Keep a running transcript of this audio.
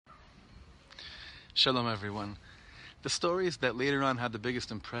Shalom, everyone. The stories that later on had the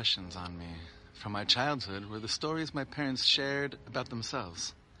biggest impressions on me from my childhood were the stories my parents shared about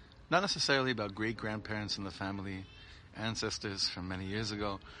themselves. Not necessarily about great-grandparents in the family, ancestors from many years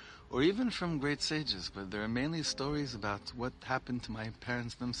ago, or even from great sages, but there are mainly stories about what happened to my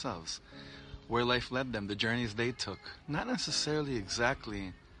parents themselves, where life led them, the journeys they took. Not necessarily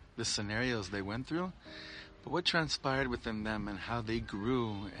exactly the scenarios they went through, but what transpired within them and how they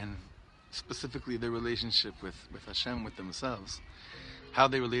grew, and specifically their relationship with Hashem, with themselves, how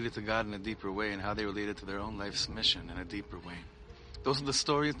they related to God in a deeper way, and how they related to their own life's mission in a deeper way. Those are the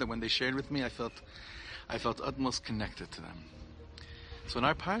stories that when they shared with me, I felt utmost connected to them. So in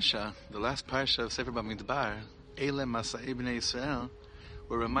our parsha, the last parsha of Sefer Bamidbar, Eile Masa'ei Bnei Yisrael,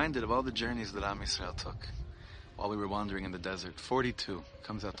 we're reminded of all the journeys that Am Yisrael took while we were wandering in the desert. 42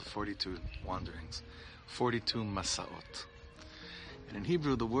 comes out to 42 wanderings, 42 Masaot. And in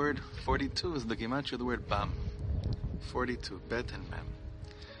Hebrew, the word 42 is the gematria of the word Bam. 42, Bet and Mem.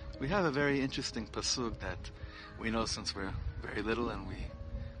 We have a very interesting pasuk that we know since we're very little, and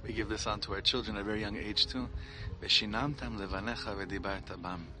we give this on to our children at a very young age too. Veshinamtam levanecha v'dibarta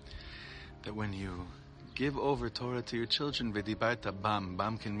bam. That when you give over Torah to your children, v'dibarta bam.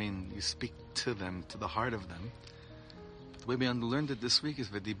 Bam can mean you speak to them, to the heart of them. But the way we learned it this week is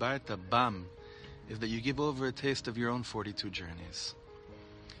v'dibarta bam, is that you give over a taste of your own 42 journeys.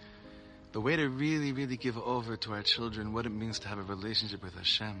 The way to really, really give over to our children what it means to have a relationship with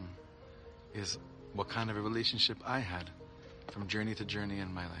Hashem is what kind of a relationship I had from journey to journey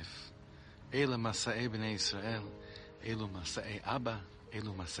in my life. Eile Masa'ei Bnei Yisrael, Elu Masa'ei Abba,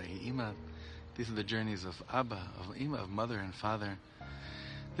 Elu Masa'ei Ima. These are the journeys of Abba, of Ima, of mother and father.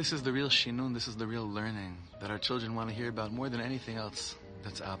 This is the real shinun, this is the real learning that our children want to hear about more than anything else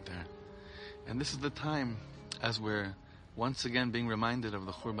that's out there. And this is the time, as we're once again being reminded of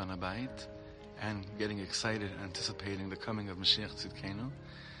the Churban HaBayit and getting excited, anticipating the coming of Mashiach Tzidkenu,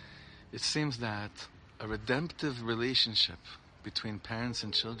 it seems that a redemptive relationship between parents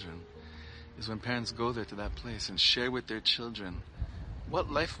and children is when parents go there to that place and share with their children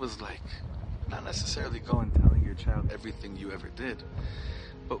what life was like. Not necessarily go and telling your child everything you ever did,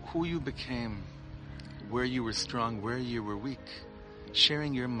 but who you became, where you were strong, where you were weak,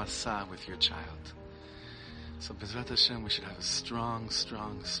 sharing your masa with your child. So B'ezrat Hashem, we should have a strong,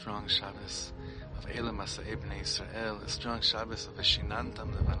 strong, strong Shabbos of Eile Masa'ei Bnei Yisrael, a strong Shabbos of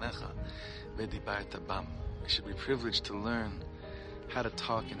Veshinantam Levanecha V'dibarta Bam. We should be privileged to learn how to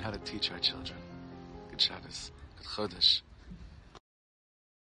talk and how to teach our children. Good Shabbos. Good Chodesh.